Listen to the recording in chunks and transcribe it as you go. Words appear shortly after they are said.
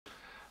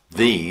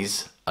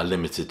These are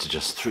limited to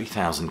just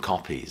 3,000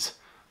 copies.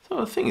 So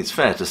I think it's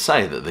fair to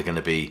say that they're going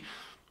to be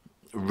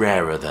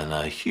rarer than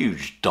a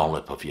huge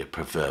dollop of your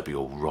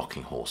proverbial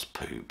rocking horse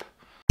poop.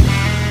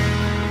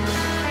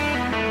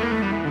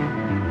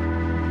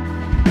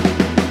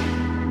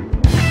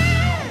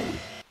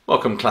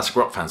 Welcome classic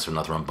rock fans to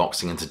another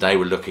unboxing, and today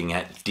we're looking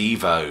at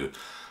Devo,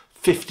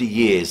 50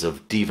 years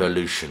of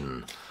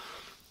Devolution.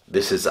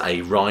 This is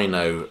a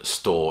Rhino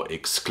store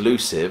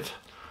exclusive.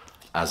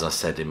 As I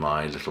said in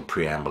my little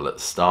preamble at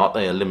the start,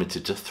 they are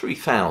limited to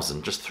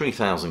 3,000, just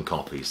 3,000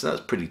 copies. So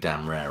that's pretty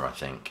damn rare, I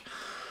think.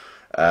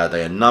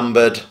 They are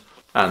numbered,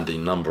 and the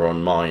number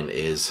on mine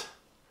is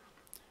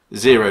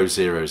 0000.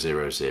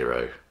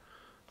 So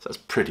that's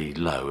pretty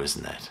low,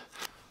 isn't it?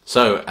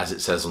 So, as it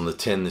says on the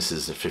tin, this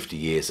is the 50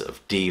 years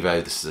of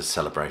Devo. This is a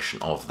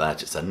celebration of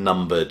that. It's a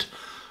numbered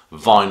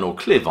vinyl,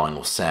 clear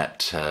vinyl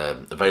set,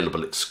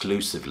 available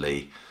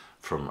exclusively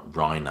from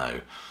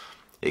Rhino.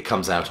 It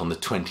comes out on the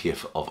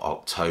 20th of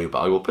October.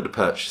 I will put a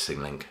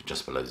purchasing link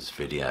just below this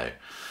video.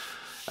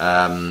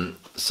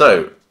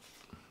 So,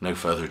 no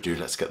further ado,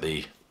 let's get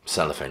the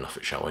cellophane off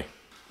it, shall we?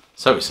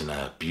 So it's in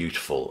a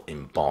beautiful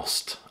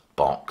embossed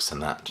box, and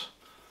that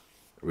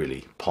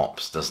really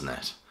pops, doesn't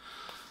it?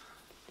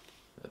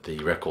 The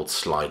records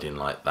slide in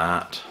like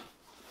that.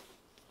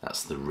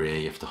 That's the rear.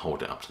 You have to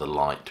hold it up to the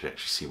light to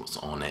actually see what's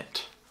on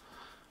it.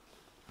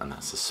 And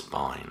that's the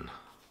spine.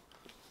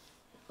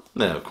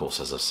 Then, of course,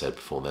 as I've said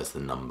before, there's the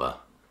number.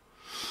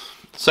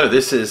 So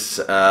this is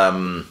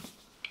 50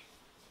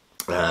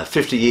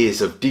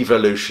 years of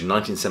Devolution,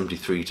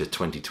 1973 to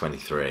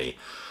 2023.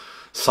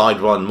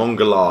 Side 1,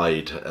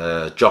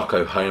 Mongoloid,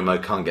 Jocko Homo,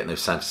 Can't Get No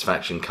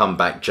Satisfaction, Come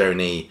Back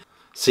Joni,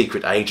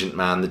 Secret Agent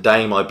Man, The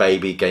Day My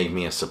Baby Gave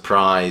Me a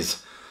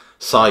Surprise.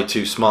 Side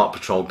 2, Smart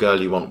Patrol,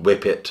 Girl You Want,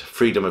 Whip It,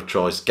 Freedom of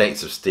Choice,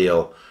 Gates of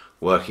Steel,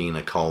 Working in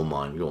a Coal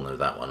Mine. We all know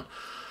that one.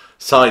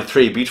 Side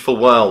 3, Beautiful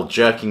World,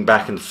 Jerking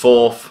Back and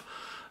Forth,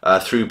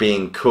 Through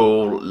Being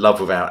Cool, Love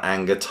Without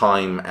Anger,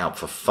 Time Out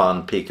for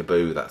Fun,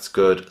 Peekaboo, that's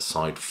good.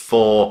 Side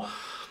 4,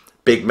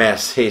 Big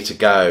Mess, Here to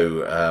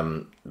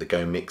Go, the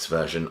Go Mix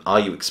version, Are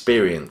You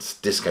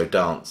Experienced, Disco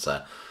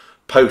Dancer,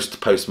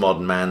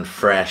 Postmodern Man,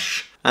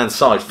 Fresh. And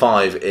side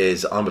 5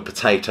 is I'm a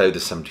Potato,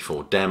 the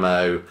 74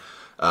 demo,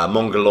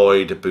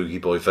 Mongoloid,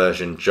 Boogie Boy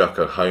version,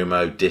 Jocko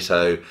Homo,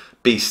 Ditto,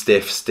 Be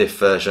Stiff, Stiff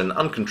version,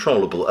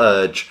 Uncontrollable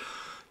Urge,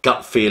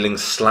 Gut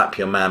Feelings, Slap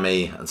Your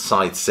Mammy, and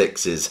side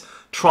 6 is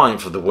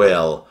Triumph of the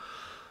Will,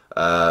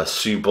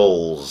 Sue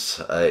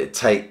Balls, It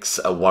Takes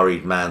a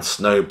Worried Man,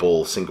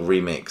 Snowball, single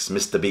remix,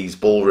 Mr. B's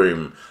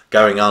Ballroom,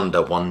 Going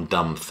Under, One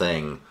Dumb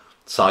Thing.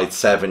 Side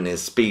 7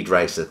 is Speed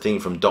Racer, theme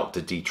from Dr.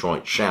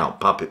 Detroit,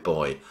 Shout, Puppet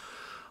Boy,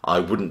 I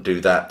Wouldn't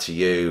Do That to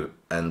You,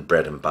 and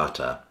Bread and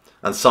Butter.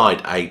 And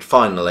side 8,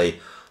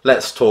 finally,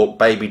 Let's Talk,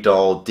 Baby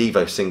Doll,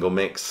 Devo single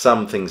mix,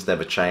 Some Things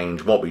Never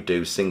Change, What We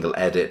Do, single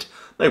edit,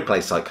 No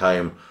Place Like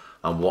Home,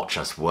 and Watch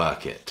Us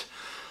Work It.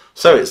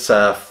 So it's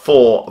a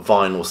 4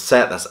 vinyl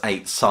set, that's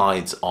 8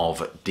 sides of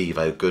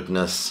Devo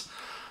goodness,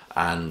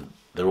 and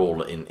they're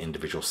all in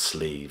individual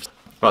sleeves.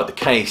 Right, the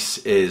case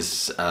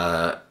is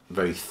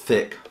very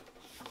thick,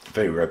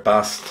 very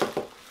robust.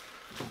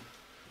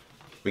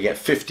 We get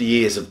 50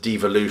 years of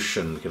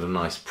Devolution, we get a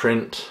nice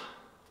print,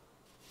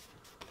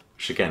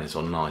 which again is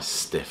on a nice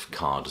stiff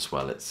card as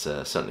well. It's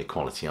certainly a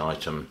quality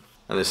item.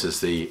 And this is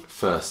the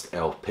first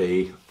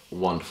LP,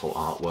 wonderful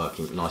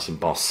artwork, nice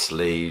embossed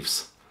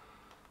sleeves,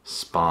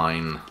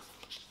 spine,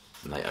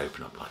 and they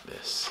open up like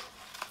this.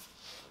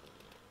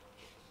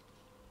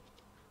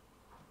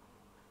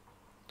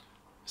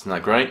 Isn't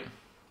that great?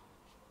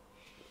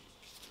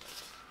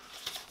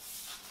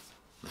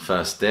 The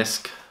first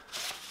disc.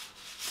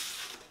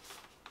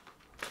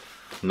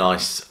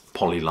 Nice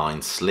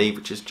polyline sleeve,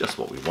 which is just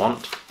what we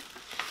want.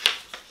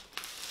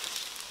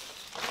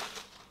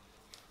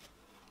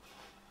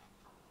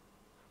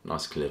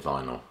 Nice clear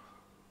vinyl.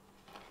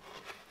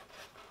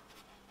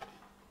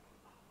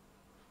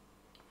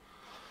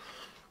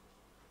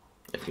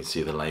 If you can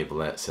see the label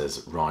there, it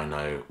says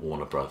Rhino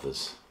Warner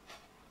Brothers.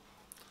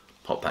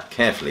 Pop that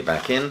carefully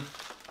back in.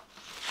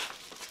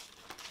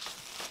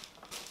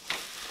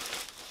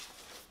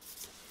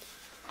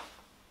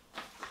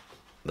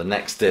 The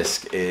next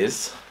disc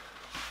is,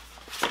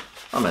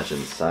 I imagine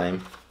the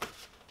same.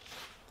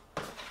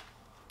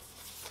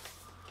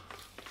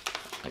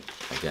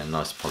 Again,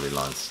 nice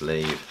polyline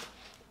sleeve.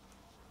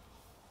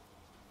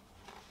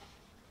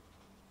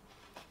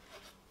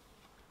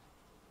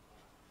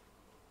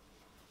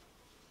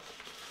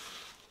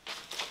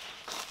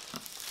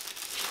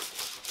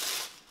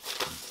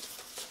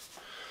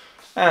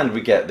 And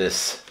we get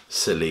this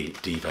silly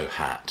Devo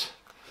hat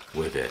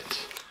with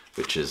it,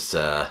 which is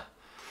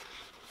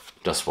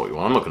just what you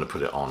want. I'm not going to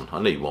put it on. I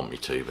know you want me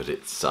to, but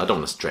it's, I don't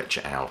want to stretch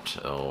it out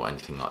or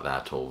anything like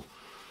that or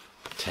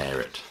tear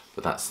it.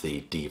 But that's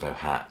the Devo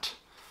hat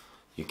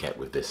you get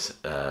with this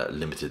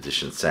limited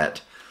edition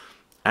set,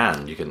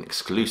 and you get an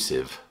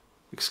exclusive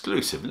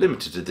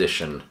limited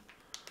edition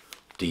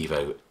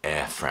Devo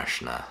air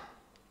freshener.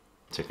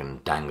 So you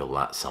can dangle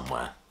that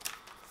somewhere.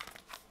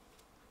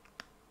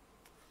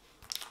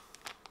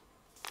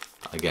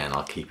 again,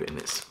 I'll keep it in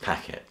its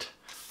packet.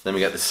 Then we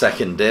get the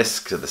second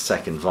disc, the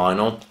second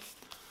vinyl.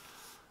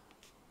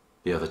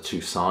 The other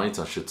two sides,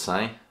 I should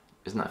say.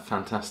 Isn't that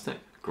fantastic?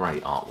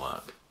 Great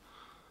artwork.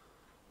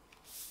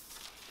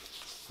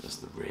 There's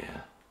the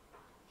rear.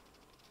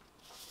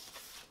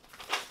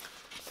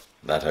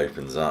 That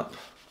opens up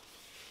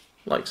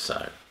like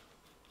so.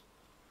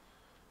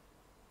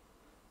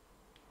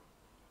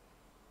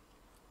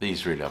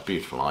 These really are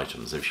beautiful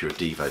items. If you're a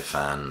Devo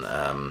fan,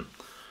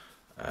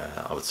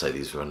 I would say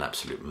these were an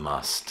absolute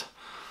must.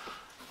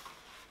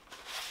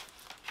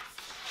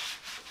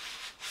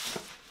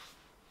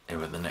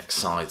 Here are the next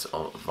sides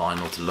of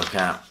vinyl to look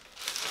at.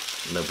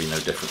 They'll be no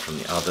different from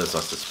the others,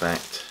 I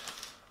suspect.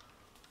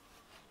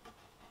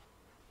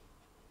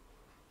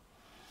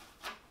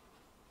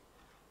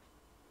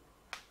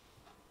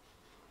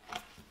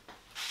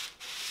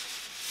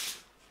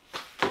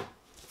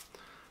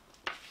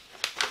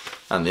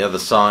 And the other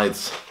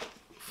sides,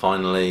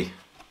 finally.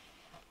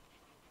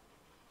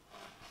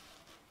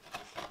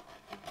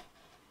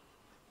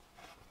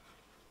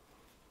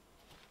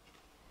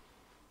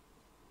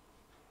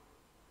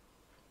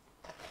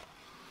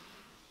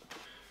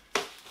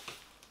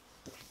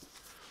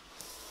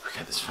 We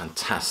get this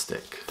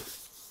fantastic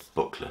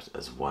booklet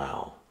as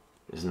well.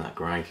 Isn't that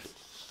great?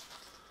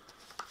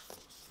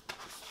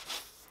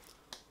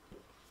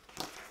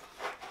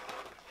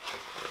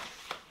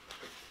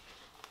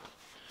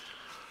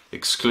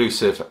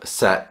 Exclusive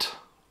set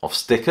of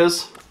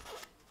stickers.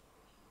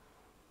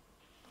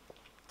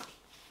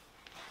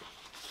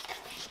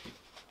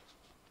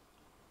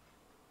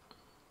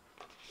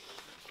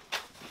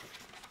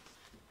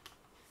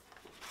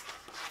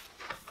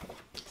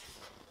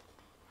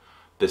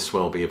 This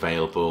will be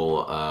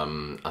available,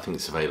 I think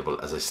it's available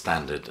as a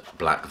standard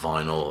black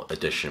vinyl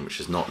edition, which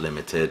is not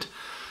limited.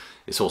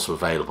 It's also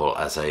available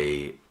as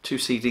a 2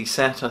 CD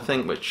set, I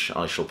think, which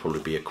I shall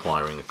probably be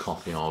acquiring a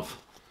copy of.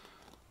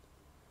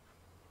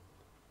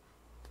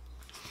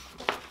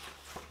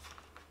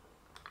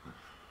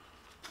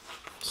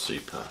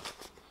 Super.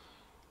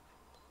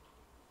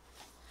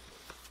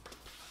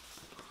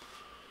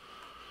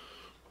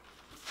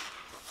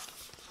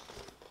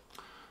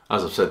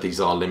 As I've said, these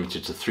are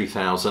limited to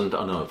 3,000.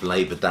 I know I've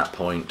laboured that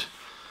point,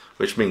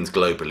 which means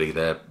globally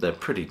they're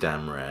pretty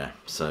damn rare.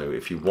 So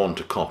if you want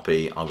a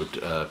copy, I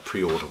would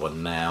pre-order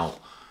one now,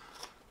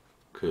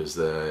 because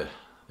they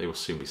will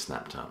soon be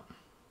snapped up.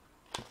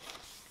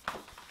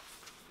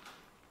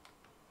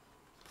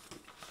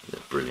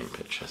 They're brilliant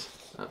pictures,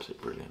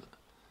 absolutely brilliant.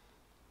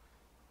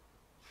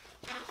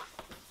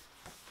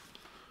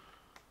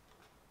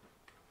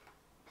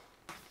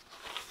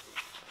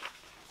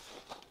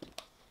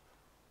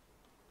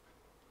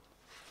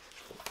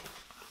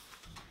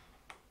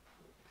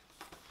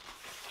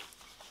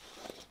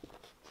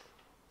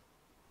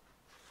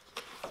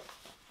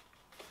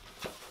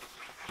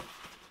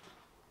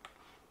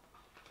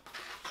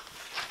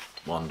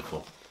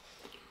 Wonderful.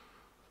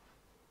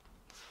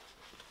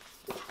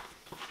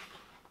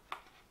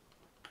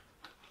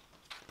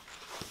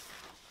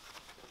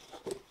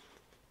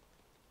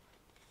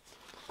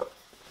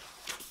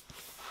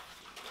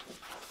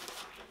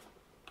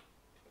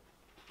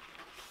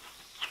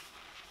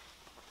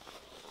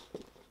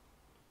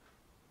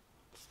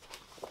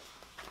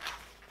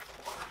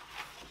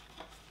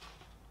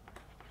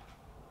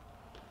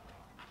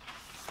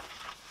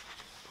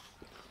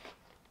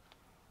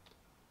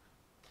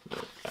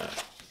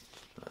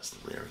 That's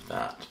the rear of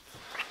that.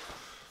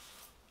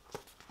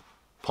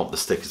 Pop the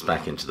stickers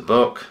back into the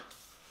book,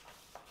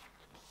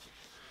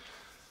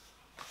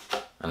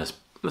 and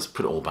let's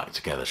put it all back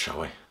together,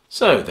 shall we?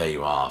 So there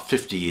you are,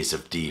 50 years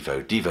of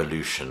Devo,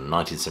 Devolution,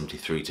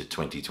 1973 to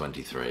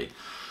 2023.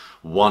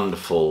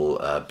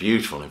 Wonderful,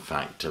 beautiful in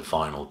fact,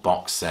 vinyl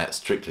box set,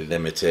 strictly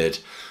limited,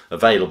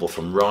 available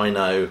from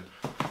Rhino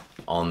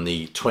on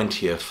the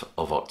 20th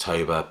of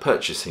October.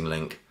 Purchasing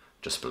link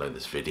just below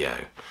this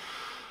video.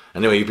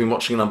 Anyway, you've been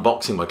watching an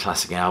unboxing by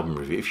Classic Album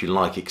Review. If you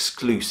like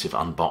exclusive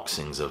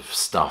unboxings of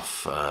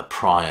stuff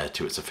prior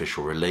to its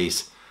official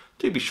release,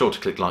 do be sure to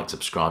click like,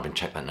 subscribe and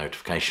check that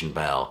notification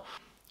bell.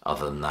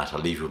 Other than that,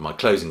 I'll leave you with my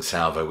closing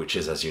salvo, which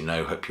is, as you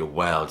know, hope you're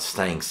well,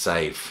 staying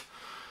safe,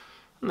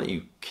 and that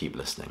you keep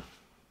listening.